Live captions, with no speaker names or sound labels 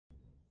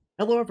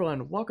Hello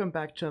everyone, welcome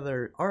back to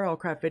another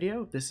RLCraft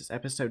video. This is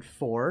episode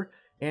 4,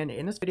 and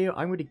in this video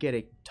I'm going to get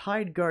a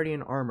Tide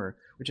Guardian armor,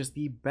 which is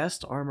the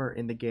best armor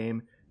in the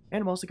game,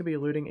 and I'm also going to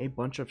be looting a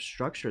bunch of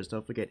structures to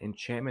hopefully get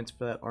enchantments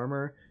for that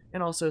armor,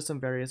 and also some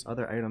various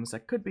other items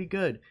that could be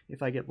good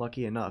if I get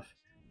lucky enough.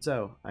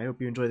 So, I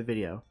hope you enjoy the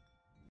video.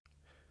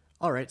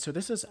 Alright, so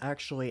this is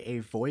actually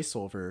a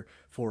voiceover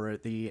for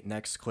the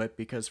next clip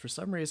because for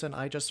some reason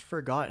I just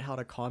forgot how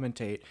to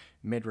commentate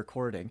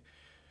mid-recording.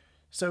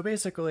 So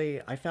basically,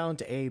 I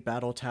found a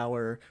battle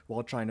tower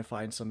while trying to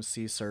find some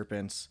sea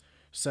serpents.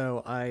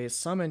 So I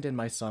summoned in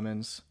my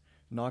summons,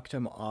 knocked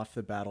him off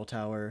the battle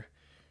tower,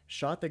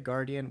 shot the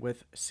guardian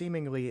with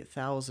seemingly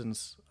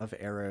thousands of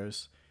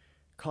arrows,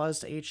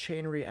 caused a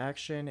chain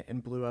reaction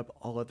and blew up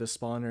all of the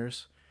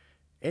spawners,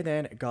 and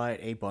then got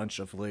a bunch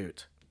of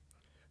loot.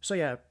 So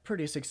yeah,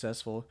 pretty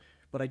successful,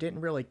 but I didn't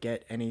really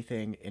get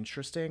anything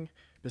interesting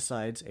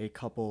besides a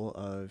couple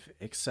of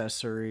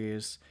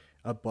accessories,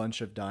 a bunch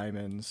of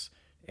diamonds,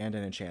 and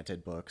an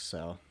enchanted book,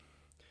 so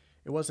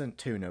it wasn't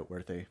too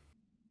noteworthy.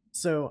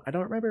 So I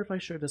don't remember if I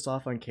showed this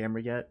off on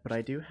camera yet, but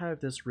I do have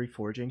this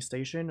reforging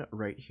station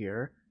right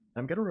here.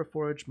 I'm going to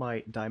reforge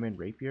my diamond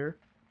rapier.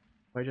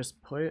 If I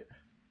just put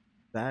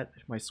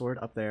my sword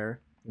up there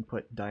and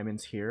put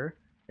diamonds here,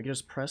 I can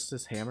just press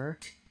this hammer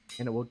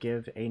and it will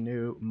give a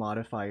new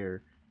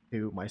modifier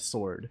to my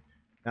sword.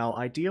 Now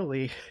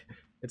ideally,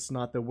 it's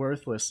not the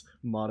worthless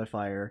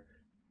modifier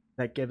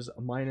that gives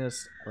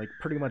minus like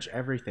pretty much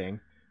everything.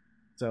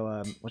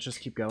 So let's just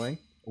keep going.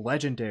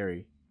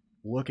 Legendary.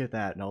 Look at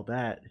that. Now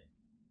that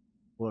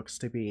looks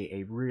to be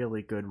a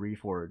really good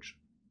reforge.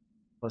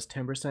 Plus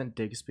 10%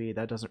 dig speed,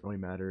 that doesn't really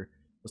matter.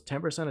 Plus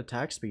 10%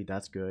 attack speed,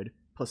 that's good.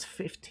 Plus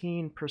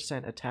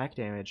 15% attack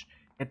damage,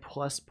 and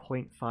plus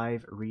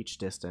 0.5 reach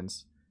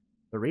distance.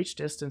 The reach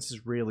distance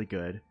is really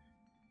good.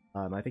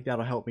 I think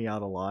that'll help me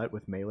out a lot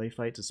with melee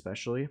fights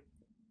especially.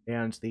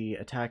 And the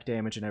attack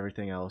damage and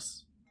everything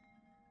else.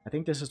 I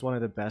think this is one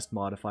of the best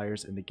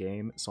modifiers in the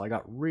game, so I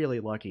got really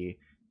lucky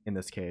in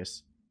this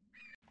case.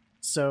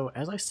 So,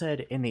 as I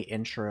said in the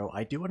intro,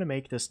 I do want to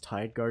make this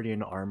Tide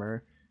Guardian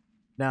armor.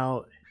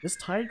 Now, this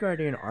Tide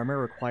Guardian armor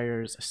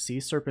requires sea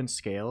serpent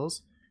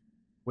scales,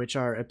 which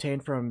are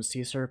obtained from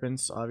sea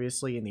serpents,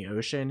 obviously, in the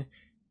ocean,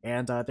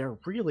 and they're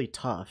really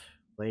tough.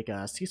 Like,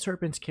 sea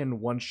serpents can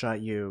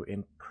one-shot you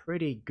in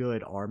pretty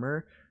good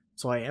armor,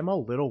 so I am a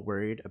little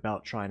worried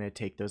about trying to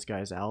take those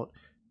guys out.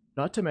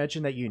 Not to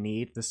mention that you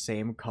need the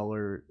same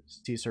color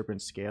sea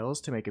serpent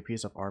scales to make a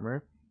piece of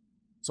armor.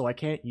 So I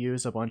can't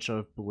use a bunch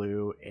of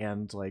blue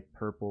and like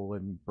purple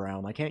and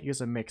brown. I can't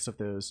use a mix of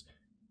those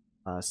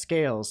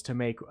scales to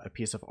make a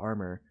piece of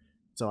armor.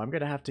 So I'm going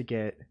to have to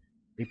get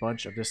a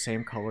bunch of the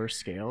same color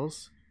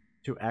scales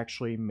to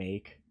actually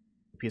make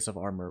a piece of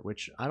armor,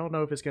 which I don't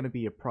know if it's going to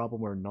be a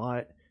problem or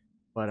not,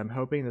 but I'm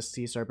hoping the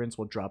sea serpents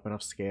will drop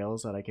enough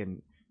scales that I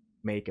can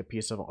make a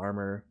piece of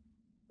armor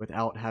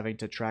without having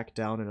to track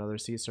down another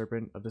sea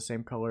serpent of the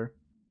same color.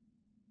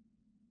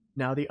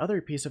 Now the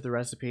other piece of the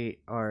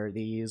recipe are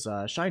these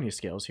shiny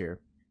scales here.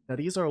 Now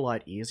these are a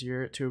lot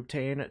easier to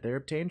obtain. They're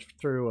obtained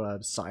through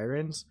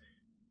sirens,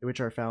 which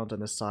are found on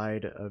the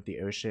side of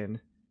the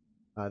ocean.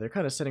 They're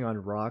kind of sitting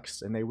on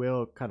rocks, and they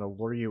will kind of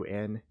lure you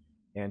in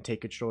and take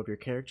control of your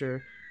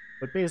character.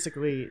 But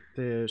basically,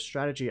 the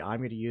strategy I'm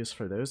going to use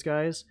for those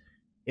guys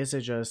is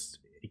to just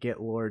get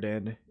lured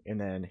in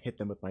and then hit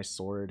them with my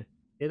sword.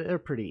 They're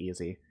pretty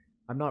easy.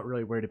 I'm not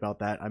really worried about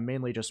that. I'm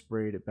mainly just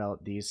worried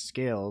about these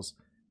scales.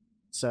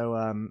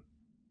 So,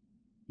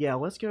 yeah,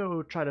 let's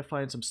go try to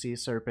find some sea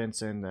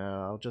serpents, and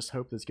I'll just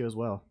hope this goes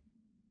well.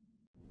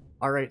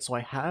 Alright, so I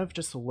have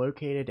just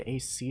located a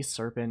sea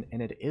serpent,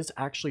 and it is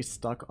actually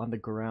stuck on the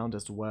ground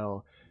as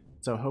well.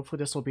 So hopefully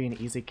this will be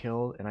an easy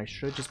kill, and I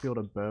should just be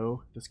able to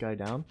bow this guy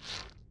down.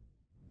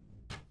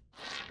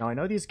 Now I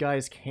know these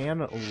guys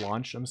can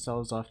launch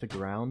themselves off the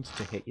ground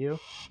to hit you.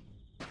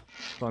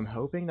 So I'm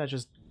hoping that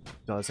just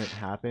doesn't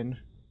happen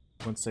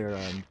once they're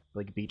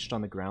like beached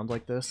on the ground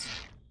like this.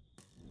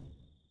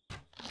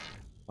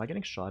 Am I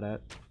getting shot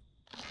at?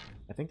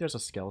 I think there's a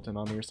skeleton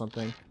on me or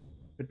something.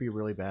 Could be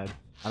really bad.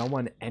 I don't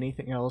want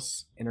anything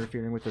else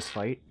interfering with this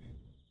fight,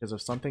 because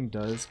if something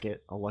does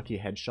get a lucky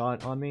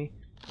headshot on me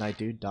and I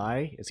do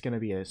die, it's going to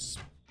be a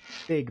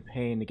big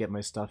pain to get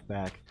my stuff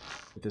back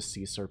with this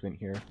sea serpent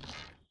here.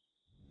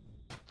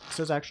 This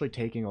is actually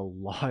taking a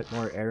lot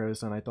more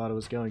arrows than I thought it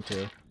was going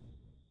to.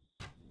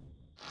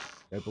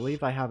 I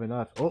believe I have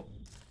enough. Oh,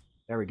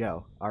 there we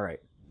go. Alright.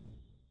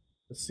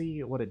 Let's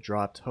see what it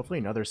dropped. Hopefully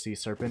another sea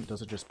serpent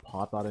doesn't just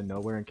pop out of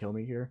nowhere and kill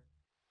me here.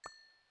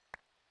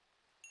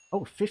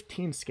 Oh,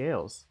 15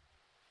 scales.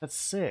 That's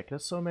sick.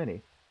 That's so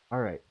many.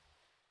 Alright.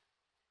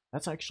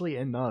 That's actually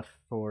enough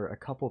for a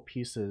couple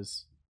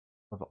pieces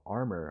of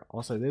armor.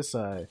 Also, this,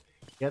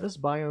 yeah, this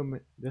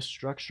biome, this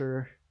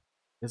structure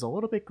is a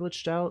little bit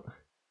glitched out,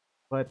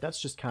 but that's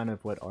just kind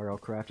of what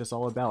RLCraft is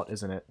all about,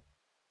 isn't it?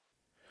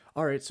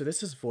 Alright, so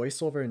this is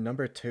voiceover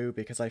number 2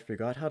 because I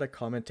forgot how to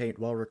commentate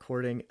while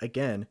recording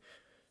again.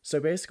 So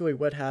basically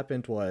what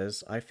happened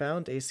was, I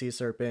found a sea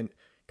serpent,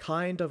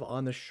 kind of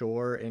on the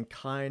shore and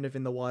kind of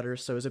in the water,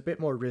 so it was a bit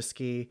more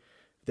risky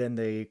than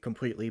the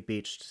completely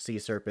beached sea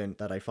serpent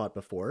that I fought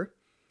before.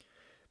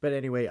 But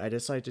anyway, I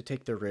decided to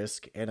take the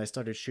risk, and I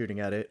started shooting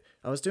at it.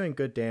 I was doing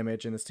good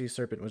damage, and the sea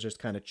serpent was just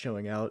kind of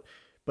chilling out,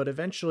 but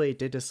eventually it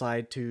did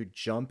decide to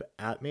jump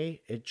at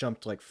me. It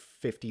jumped like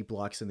 50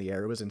 blocks in the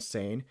air. It was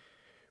insane.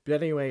 But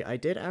anyway, I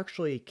did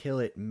actually kill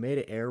it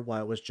mid-air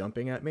while it was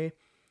jumping at me.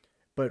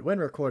 But when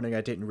recording, I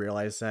didn't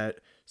realize that,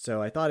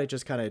 so I thought it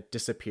just kind of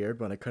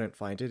disappeared when I couldn't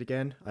find it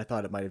again. I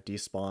thought it might have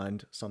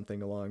despawned,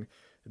 something along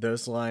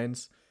those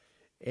lines.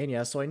 And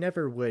yeah, so I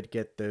never would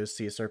get those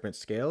sea serpent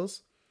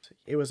scales.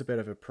 It was a bit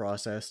of a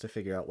process to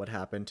figure out what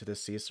happened to the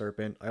sea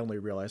serpent. I only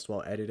realized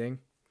while editing.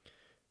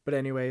 But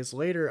anyways,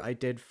 later I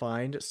did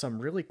find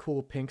some really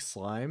cool pink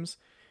slimes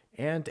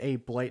and a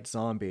blight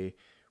zombie,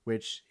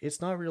 which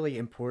it's not really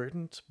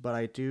important, but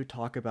I do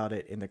talk about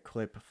it in the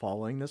clip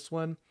following this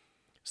one.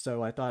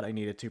 So I thought I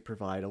needed to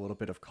provide a little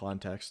bit of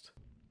context.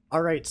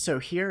 Alright, so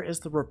here is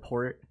the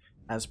report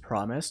as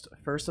promised.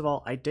 First of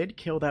all, I did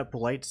kill that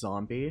blight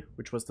zombie,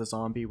 which was the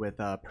zombie with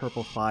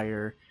purple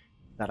fire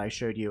that I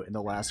showed you in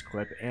the last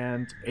clip,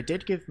 and it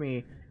did give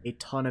me a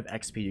ton of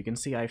XP. You can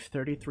see I have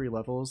 33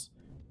 levels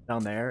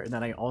down there, and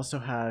then I also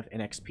have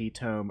an XP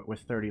tome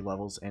with 30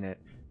 levels in it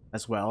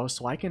as well,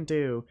 so I can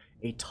do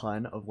a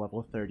ton of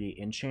level 30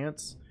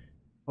 enchants,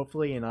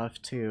 hopefully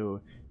enough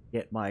to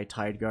get my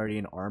Tide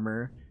Guardian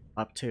armor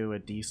up to a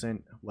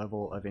decent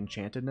level of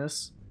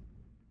enchantedness.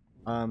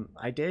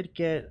 I did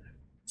get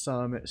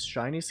some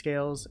shiny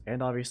scales,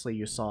 and obviously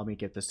you saw me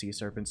get the sea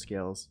serpent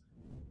scales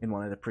in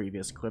one of the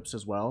previous clips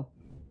as well.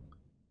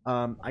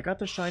 I got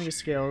the shiny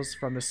scales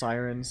from the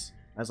sirens,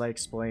 as I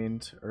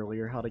explained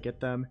earlier how to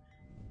get them.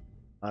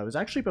 It was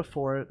actually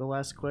before the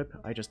last clip,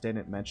 I just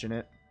didn't mention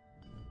it.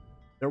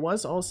 There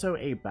was also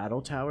a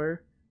battle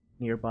tower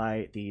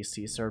nearby the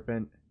sea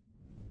serpent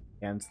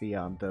and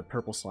the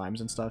purple slimes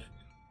and stuff.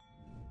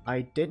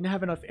 I didn't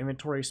have enough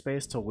inventory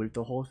space to loot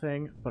the whole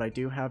thing, but I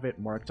do have it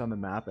marked on the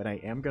map, and I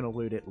am going to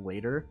loot it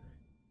later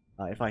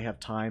if I have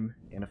time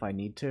and if I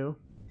need to.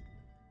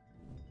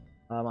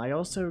 I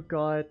also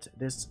got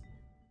this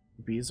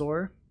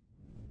Bezoar,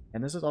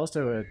 and this is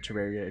also a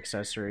Terraria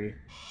accessory,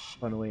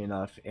 funnily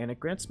enough, and it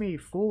grants me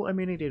full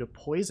immunity to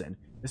poison.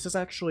 This is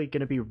actually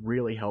going to be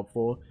really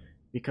helpful,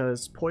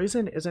 because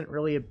poison isn't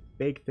really a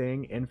big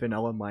thing in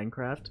vanilla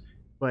Minecraft,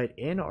 but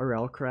in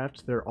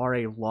RLCraft there are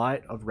a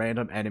lot of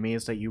random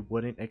enemies that you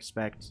wouldn't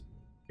expect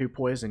to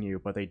poison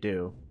you, but they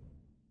do.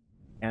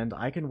 And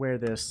I can wear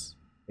this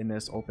in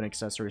this open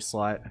accessory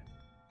slot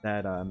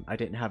that I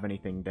didn't have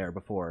anything there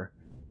before.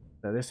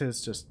 So this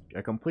is just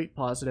a complete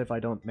positive. I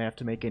don't have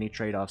to make any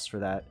trade-offs for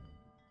that.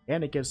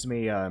 And it gives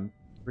me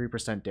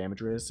 3%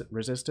 damage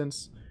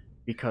resistance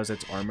because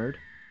it's armored.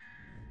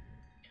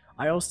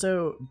 I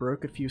also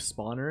broke a few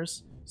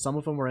spawners. Some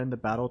of them were in the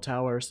battle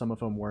tower, some of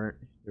them weren't.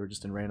 They were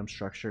just in random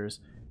structures.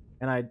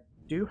 And I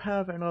do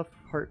have enough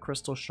heart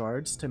crystal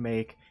shards to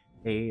make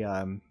a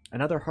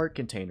another heart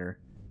container.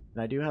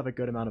 And I do have a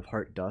good amount of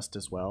heart dust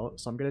as well,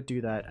 so I'm going to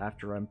do that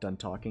after I'm done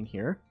talking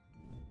here.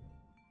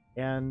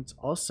 And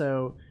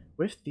also,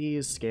 with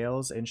these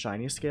scales and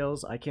shiny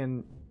scales, I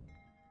can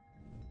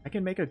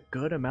make a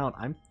good amount.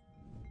 I'm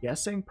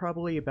guessing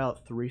probably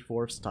about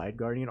 3/4 Tide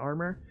Guardian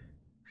armor.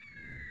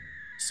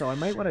 So I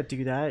might want to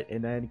do that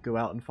and then go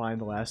out and find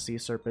the last sea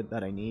serpent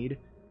that I need.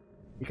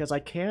 Because I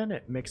can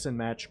mix and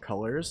match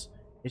colors,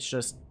 it's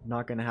just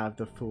not going to have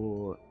the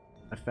full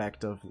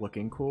effect of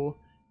looking cool.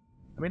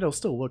 I mean, it'll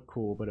still look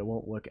cool, but it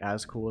won't look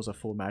as cool as a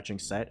full matching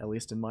set, at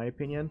least in my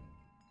opinion.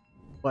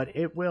 But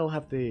it will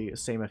have the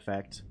same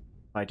effect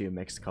if I do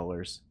mixed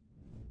colors.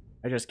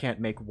 I just can't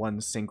make one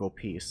single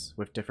piece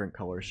with different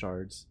color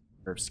shards,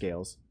 or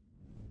scales.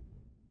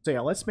 So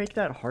yeah, let's make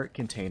that heart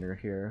container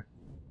here.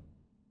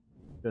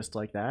 Just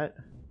like that.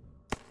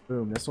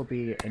 Boom, this will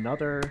be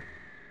another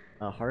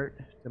heart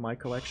to my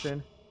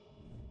collection.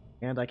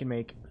 And I can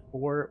make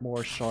 4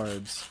 more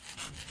shards.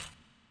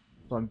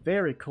 So I'm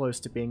very close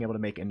to being able to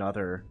make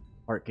another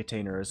heart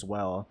container as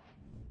well.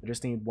 I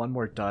just need 1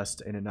 more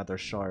dust and another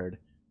shard.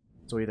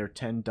 So either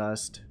 10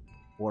 dust,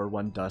 or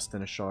 1 dust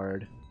and a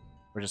shard,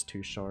 or just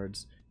 2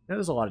 shards. And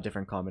there's a lot of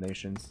different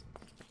combinations.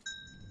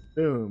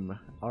 Boom.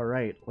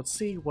 Alright, let's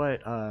see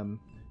what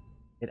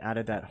it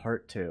added that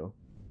heart to.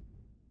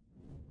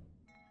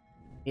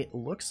 It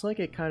looks like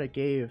it kind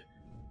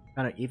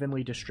of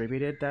evenly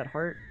distributed that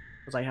heart,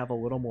 because I have a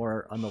little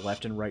more on the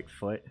left and right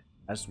foot,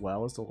 as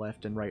well as the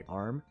left and right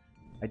arm.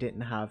 I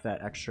didn't have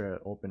that extra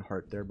open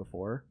heart there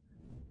before,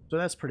 so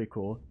that's pretty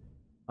cool.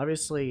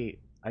 Obviously,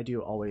 I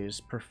do always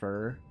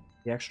prefer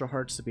the extra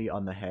hearts to be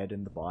on the head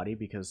and the body,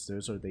 because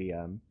those are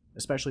the,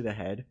 especially the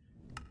head,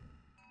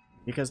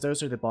 because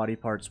those are the body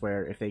parts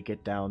where if they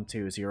get down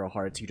to 0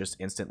 hearts, you just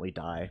instantly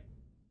die.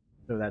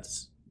 So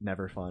that's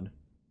never fun.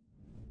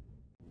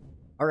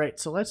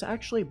 Alright, so let's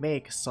actually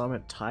make some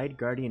Tide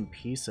Guardian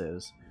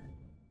pieces.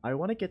 I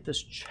want to get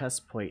this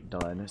chest plate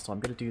done, so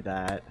I'm going to do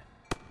that.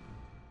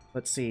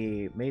 Let's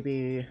see,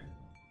 maybe...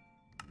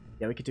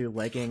 yeah, we could do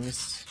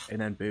leggings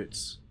and then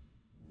boots.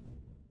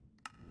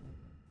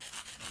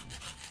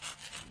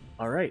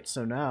 Alright,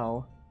 so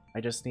now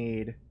I just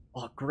need...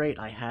 Oh, great,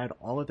 I had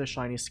all of the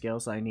shiny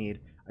scales I need.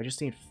 I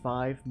just need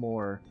 5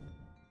 more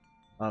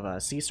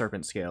of sea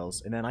serpent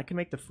scales, and then I can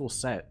make the full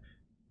set.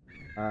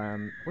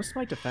 What's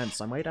my defense?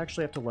 I might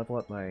actually have to level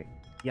up my...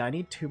 Yeah, I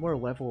need 2 more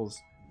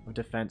levels of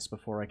defense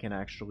before I can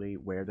actually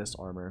wear this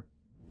armor.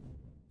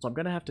 So I'm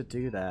gonna have to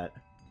do that.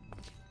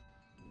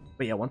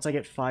 But yeah, once I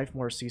get 5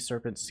 more sea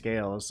serpent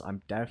scales,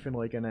 I'm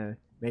definitely gonna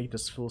make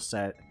this full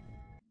set.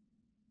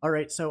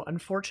 Alright, so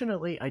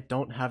unfortunately I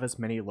don't have as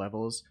many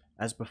levels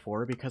as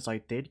before because I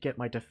did get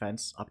my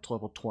defense up to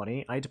level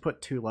 20. I had to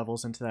put 2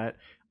 levels into that.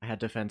 I had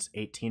defense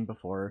 18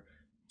 before.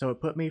 So it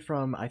put me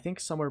from, I think,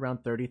 somewhere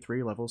around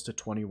 33 levels to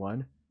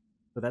 21.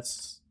 So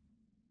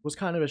was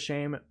kind of a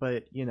shame,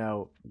 but, you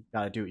know, you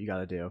gotta do what you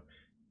gotta do.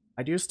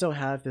 I do still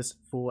have this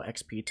full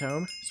XP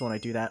tome, so when I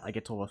do that, I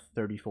get to level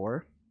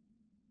 34.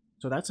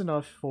 So that's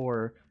enough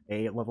for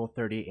a level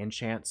 30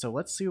 enchant. So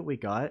let's see what we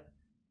got.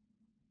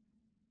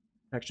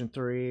 Section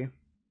 3,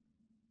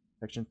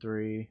 Section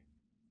 3,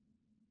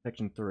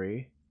 Section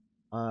 3.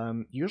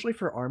 Usually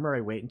for armor,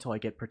 I wait until I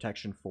get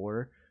Protection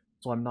 4,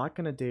 so I'm not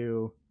going to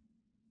do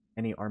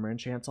any armor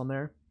enchants on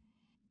there.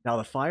 Now,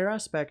 the fire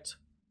aspect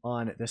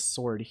on this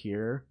sword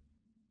here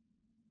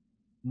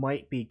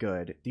might be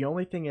good. The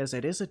only thing is,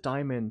 it is a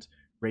diamond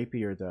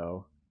rapier,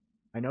 though.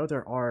 I know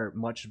there are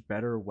much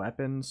better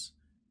weapons.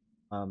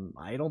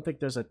 I don't think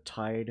there's a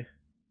tied,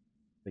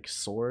 like,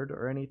 sword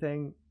or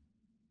anything.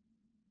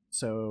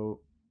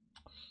 So,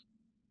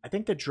 I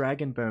think the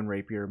Dragon Bone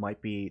Rapier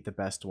might be the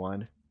best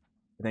one. And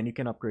then you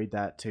can upgrade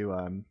that to,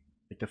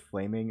 like the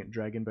Flaming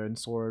Dragon Bone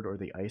Sword or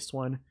the Ice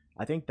one.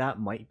 I think that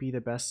might be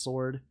the best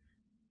sword.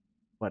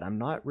 But I'm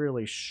not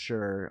really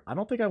sure. I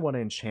don't think I want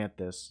to enchant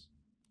this.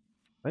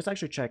 Let's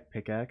actually check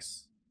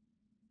Pickaxe.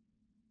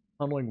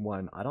 Tunneling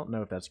 1. I don't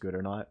know if that's good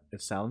or not.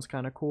 It sounds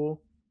kind of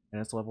cool.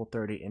 And it's level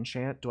 30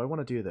 enchant. Do I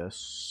want to do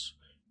this?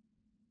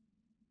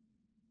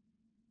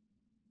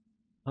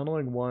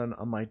 Tunneling 1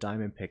 on my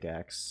diamond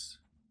pickaxe.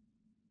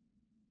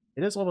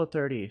 It is level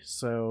 30,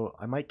 so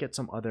I might get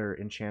some other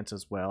enchants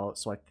as well.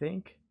 So I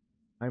think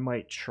I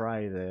might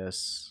try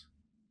this.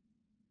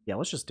 Yeah,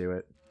 let's just do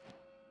it.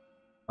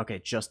 Okay,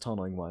 just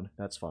tunneling 1.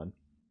 That's fun.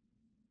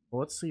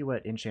 Well, let's see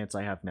what enchants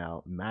I have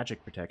now.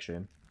 Magic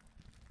protection.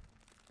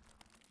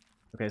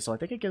 Okay, so I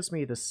think it gives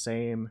me the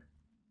same...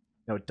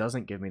 No, it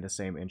doesn't give me the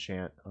same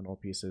enchant on all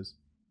pieces.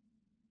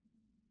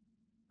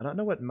 I don't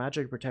know what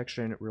magic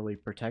protection really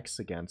protects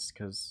against,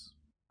 because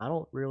I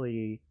don't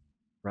really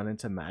run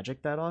into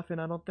magic that often,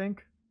 I don't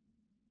think.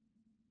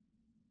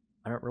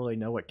 I don't really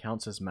know what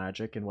counts as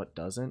magic and what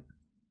doesn't.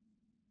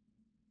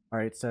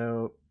 Alright,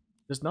 so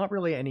there's not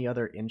really any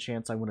other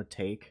enchants I want to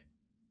take.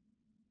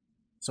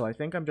 So I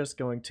think I'm just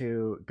going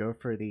to go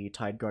for the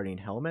Tide Guardian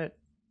helmet,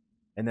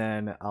 and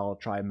then I'll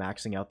try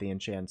maxing out the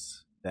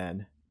enchants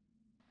then.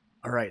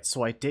 Alright,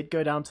 so I did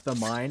go down to the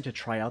mine to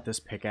try out this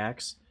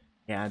pickaxe,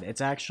 and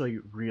it's actually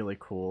really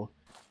cool.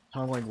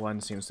 Tunneling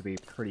 1 seems to be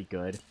pretty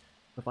good.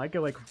 If I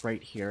go like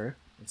right here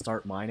and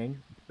start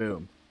mining,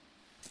 boom.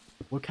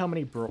 Look how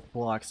many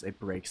blocks it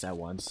breaks at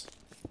once.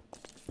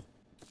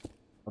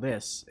 Well,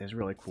 this is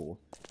really cool.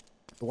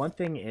 The one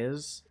thing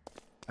is,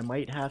 I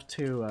might have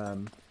to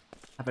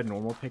have a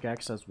normal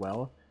pickaxe as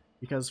well,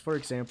 because for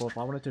example, if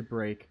I wanted to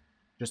break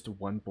just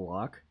 1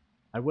 block,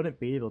 I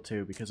wouldn't be able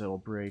to because it'll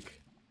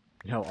break,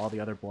 you know, all the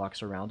other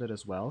blocks around it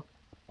as well.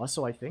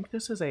 Also, I think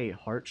this is a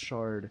heart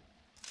shard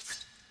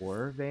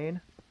ore vein.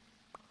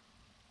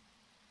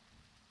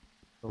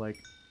 So,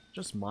 like,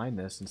 just mine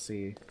this and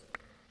see.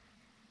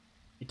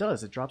 It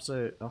does, it drops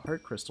a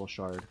heart crystal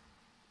shard.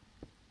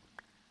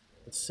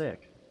 It's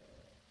sick.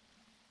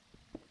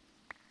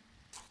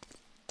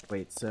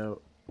 Wait,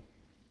 so...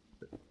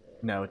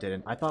 No, it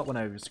didn't. I thought when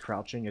I was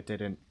crouching it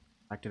didn't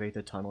activate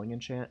the tunneling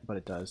enchant, but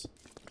it does.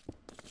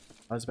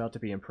 I was about to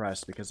be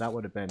impressed because that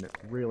would have been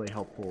really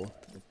helpful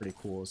and pretty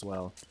cool as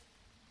well.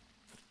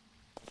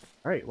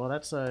 Alright, well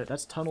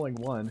that's tunneling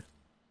 1.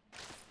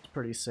 It's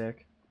pretty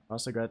sick. I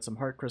also got some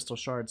heart crystal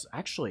shards.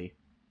 Actually,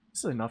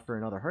 this is enough for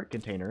another heart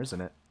container,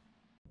 isn't it?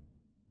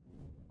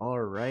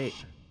 Alright,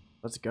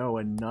 let's go.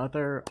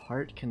 Another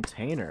heart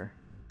container.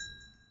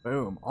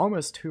 Boom.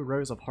 Almost 2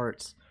 rows of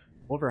hearts.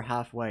 Over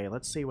halfway.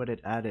 Let's see what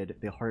it added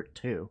the heart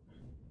to.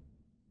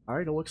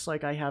 Alright, it looks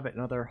like I have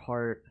another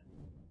heart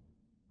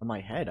on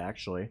my head,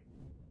 actually.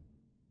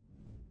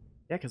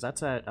 Yeah, because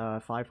that's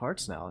at 5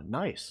 hearts now.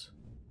 Nice.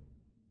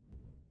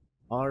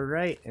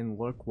 Alright, and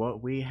look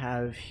what we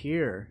have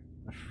here.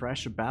 A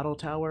fresh battle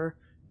tower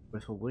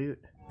with loot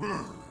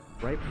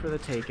ripe for the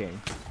taking.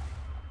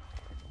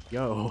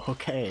 Yo,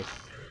 okay.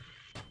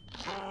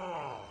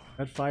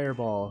 That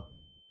fireball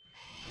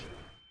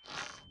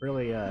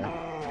really,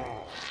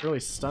 really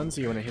stuns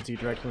you when it hits you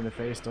directly in the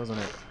face, doesn't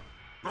it?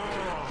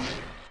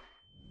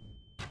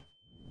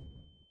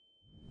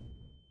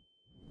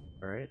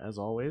 Alright, as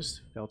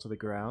always, fell to the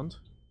ground.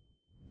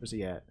 Where's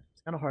he at?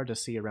 It's kind of hard to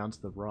see around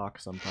the rock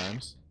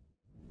sometimes.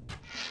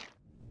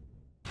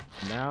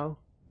 Now,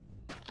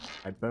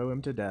 I bow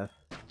him to death.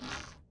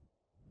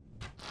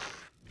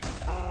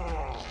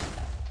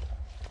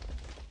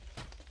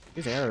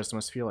 These arrows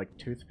must feel like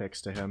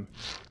toothpicks to him.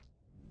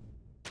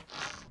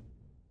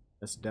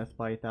 That's death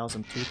by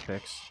 1,000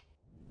 toothpicks.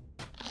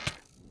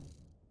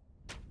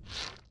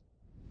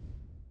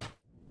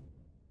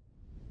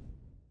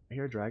 I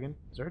hear a dragon.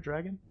 Is there a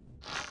dragon?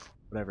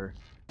 Whatever.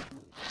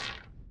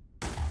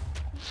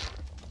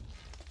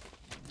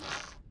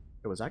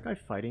 Wait, was that guy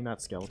fighting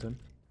that skeleton?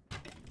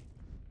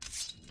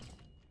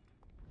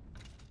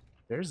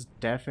 There's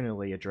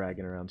definitely a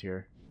dragon around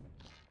here.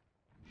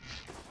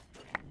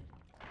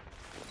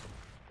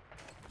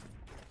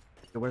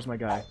 So where's my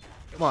guy?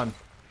 Come on,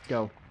 let's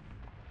go.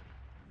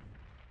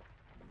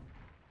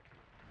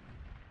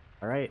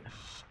 Alright,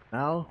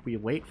 now we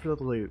wait for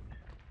the loot.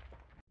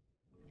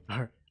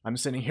 I'm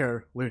sitting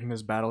here looting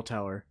this battle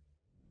tower,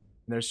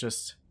 and there's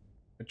just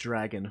a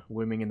dragon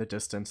looming in the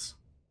distance.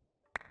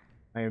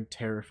 I am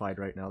terrified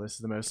right now. This is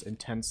the most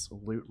intense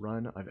loot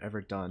run I've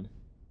ever done.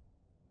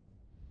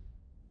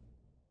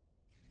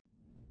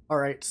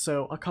 Alright,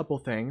 so a couple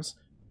things.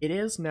 It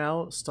is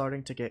now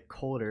starting to get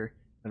colder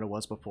than it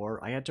was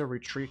before. I had to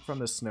retreat from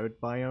the snowed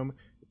biome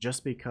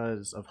just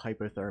because of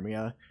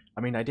hypothermia.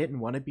 I mean, I didn't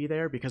want to be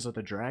there because of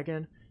the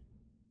dragon,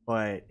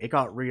 but it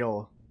got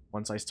real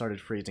once I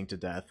started freezing to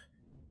death.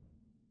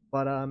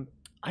 But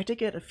I did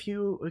get a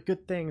few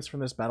good things from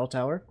this battle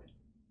tower.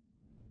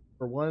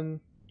 For one,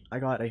 I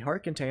got a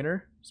heart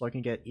container, so I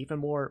can get even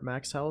more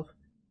max health.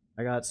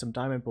 I got some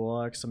diamond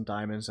blocks, some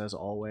diamonds as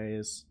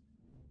always.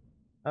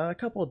 A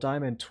couple of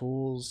diamond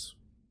tools,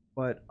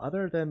 but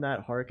other than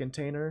that heart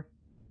container,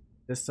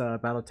 this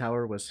battle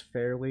tower was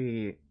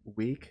fairly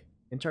weak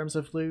in terms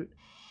of loot.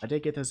 I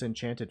did get this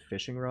enchanted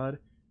fishing rod.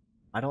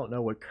 I don't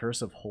know what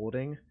Curse of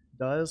Holding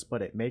does,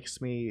 but it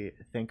makes me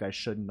think I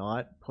should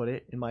not put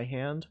it in my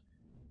hand.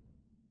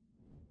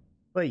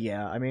 But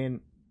yeah, I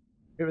mean,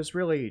 it was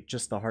really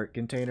just the heart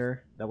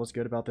container that was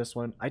good about this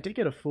one. I did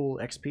get a full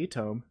XP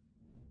tome,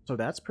 so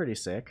that's pretty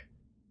sick.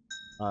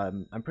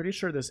 I'm pretty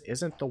sure this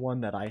isn't the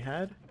one that I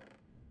had.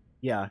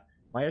 Yeah,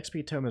 my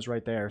XP tome is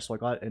right there, so I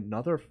got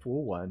another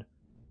full one.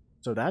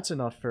 So that's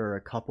enough for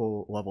a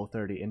couple level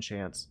 30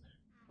 enchants.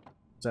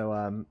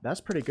 So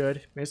that's pretty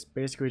good. It's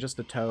basically just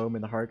the tome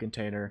and the heart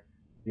container,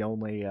 the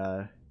only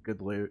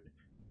good loot.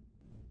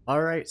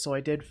 Alright, so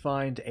I did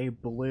find a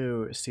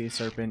blue sea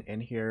serpent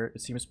in here.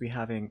 It seems to be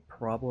having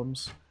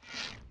problems.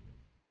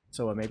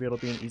 So maybe it'll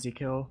be an easy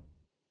kill.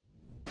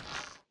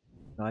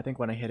 No, I think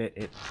when I hit it,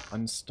 it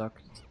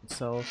unstuck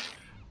itself.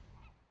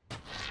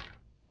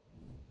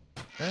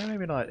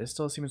 Maybe not. It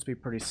still seems to be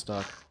pretty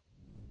stuck.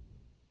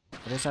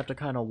 I just have to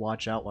kind of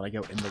watch out when I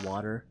go in the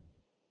water.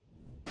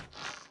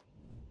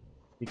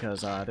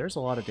 Because there's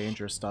a lot of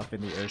dangerous stuff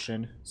in the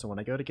ocean, so when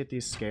I go to get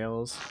these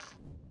scales,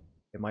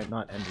 it might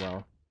not end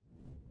well.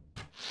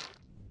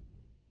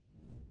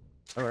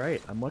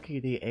 Alright, I'm lucky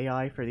the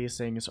AI for these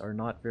things are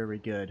not very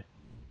good.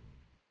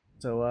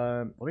 So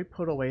let me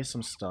put away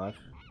some stuff.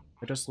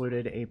 I just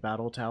looted a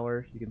battle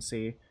tower, you can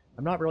see.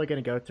 I'm not really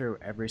going to go through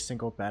every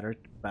single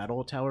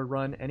battle tower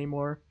run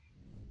anymore,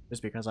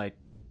 just because I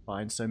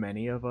find so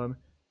many of them.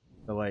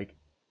 So like,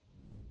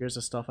 here's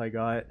the stuff I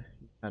got,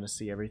 you kind of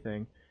see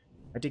everything.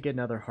 I did get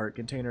another heart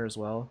container as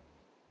well.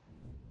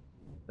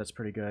 That's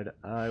pretty good.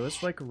 It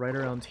was like right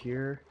around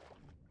here.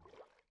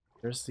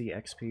 There's the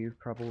XP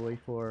probably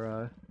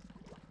for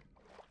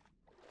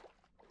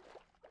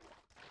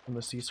from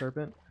the sea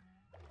serpent.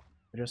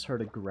 I just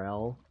heard a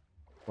growl,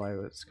 so I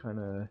was kind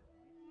of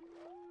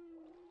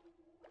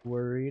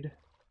worried.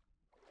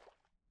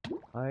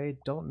 I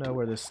don't know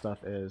where this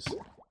stuff is.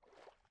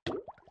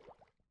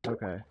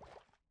 Okay.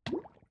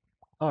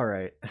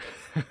 Alright.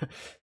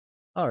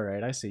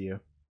 Alright, I see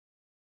you.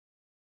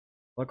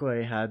 Luckily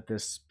I had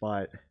this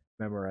spot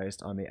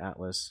memorized on the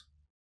atlas.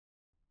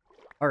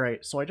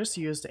 Alright, so I just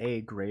used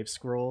a grave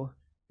scroll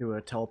to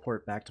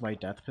teleport back to my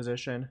death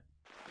position.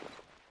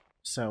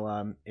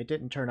 So it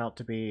didn't turn out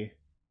to be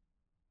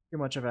too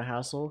much of a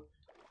hassle.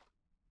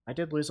 I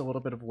did lose a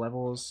little bit of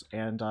levels,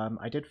 and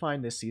I did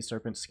find the sea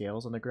serpent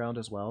scales on the ground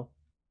as well.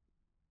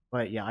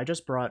 But yeah, I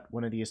just brought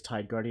one of these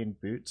Tide Guardian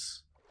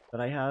boots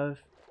that I have,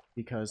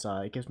 because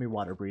it gives me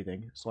water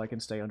breathing, so I can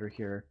stay under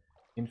here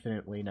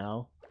infinitely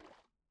now.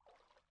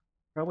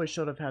 Probably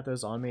should have had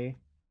those on me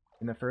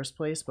in the first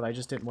place, but I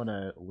just didn't want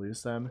to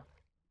lose them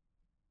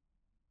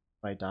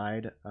if I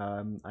died.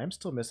 I'm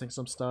still missing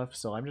some stuff,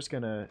 so I'm just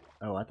gonna...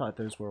 Oh, I thought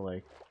those were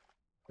like...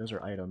 Those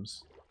are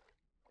items.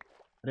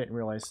 I didn't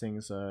realize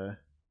things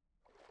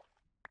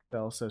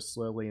fell so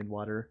slowly in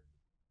water,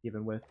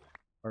 even with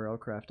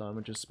RLCraft on,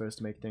 which is supposed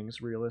to make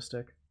things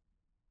realistic.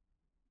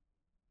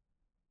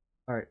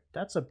 Alright,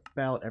 that's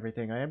about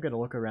everything. I am gonna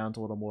look around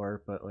a little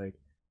more, but like,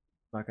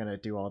 I'm not gonna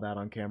do all that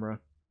on camera.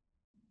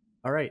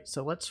 Alright,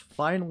 so let's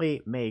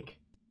finally make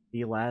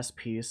the last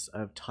piece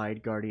of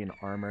Tide Guardian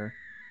armor.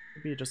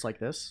 Maybe just like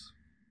this.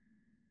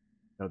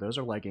 No, those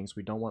are leggings.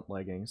 We don't want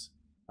leggings.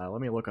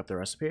 Let me look up the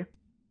recipe.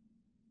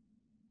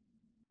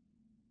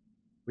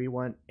 We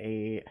want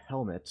a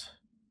helmet.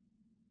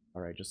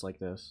 Alright, just like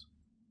this.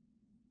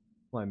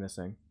 What am I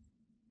missing?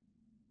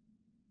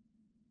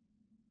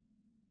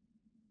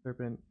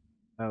 Serpent.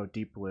 Oh,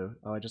 deep blue.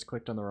 Oh, I just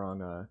clicked on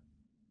the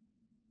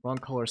wrong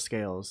color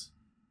scales.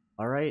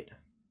 Alright.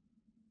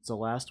 It's the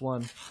last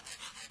one.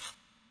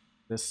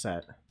 This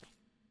set.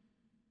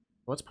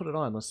 Let's put it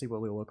on. Let's see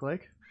what we look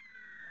like.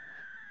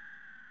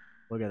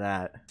 Look at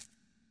that.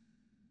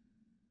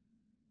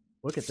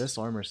 Look at this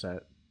armor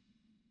set.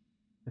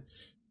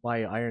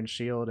 My iron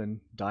shield and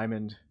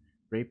diamond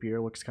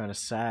rapier looks kind of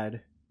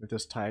sad with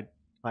this Tide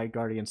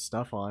Guardian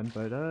stuff on,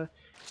 but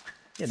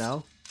you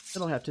know,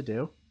 it'll have to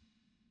do.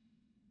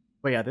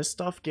 But yeah, this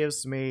stuff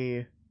gives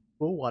me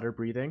full water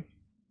breathing.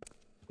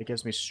 It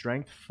gives me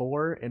strength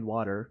 4 in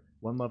water,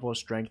 1 level of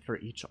strength for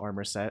each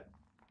armor set.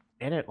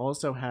 And it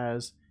also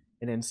has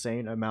an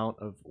insane amount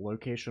of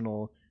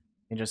locational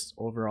and just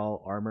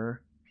overall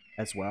armor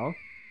as well.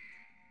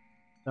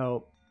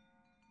 So,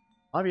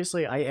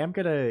 obviously, I am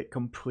going to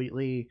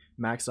completely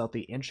max out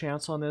the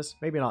enchants on this.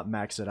 Maybe not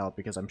max it out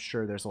because I'm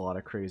sure there's a lot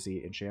of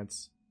crazy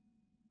enchants,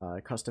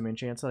 custom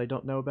enchants that I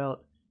don't know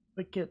about.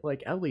 But get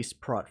like at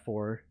least Prot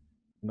 4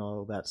 and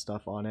all that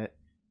stuff on it.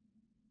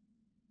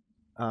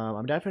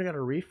 I'm definitely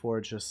going to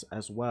reforge this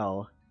as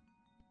well.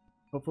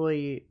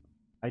 Hopefully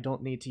I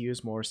don't need to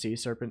use more Sea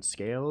Serpent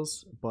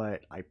scales,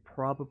 but I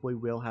probably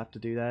will have to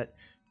do that.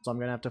 So I'm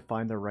going to have to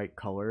find the right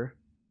color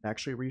to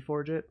actually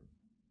reforge it.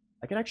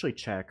 I can actually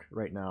check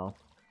right now.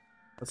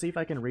 Let's see if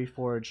I can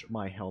reforge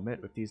my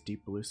helmet with these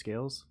deep blue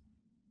scales.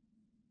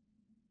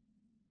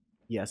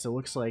 Yes, it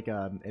looks like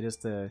it is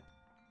the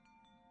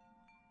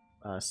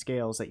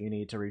scales that you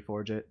need to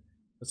reforge it.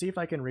 Let's see if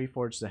I can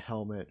reforge the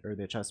helmet or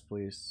the chest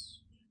piece.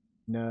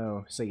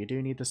 No, so you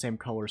do need the same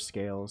color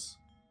scales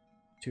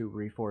to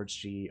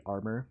reforge the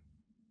armor.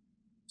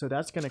 So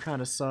that's gonna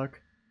kind of suck.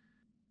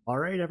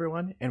 Alright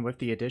everyone, and with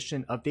the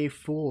addition of the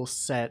full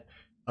set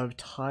of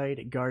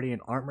Tide Guardian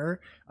armor,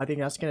 I think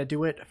that's gonna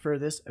do it for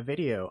this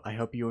video. I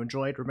hope you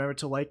enjoyed. Remember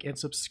to like and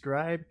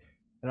subscribe,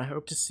 and I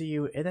hope to see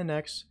you in the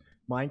next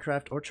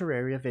Minecraft or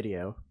Terraria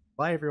video.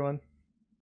 Bye everyone!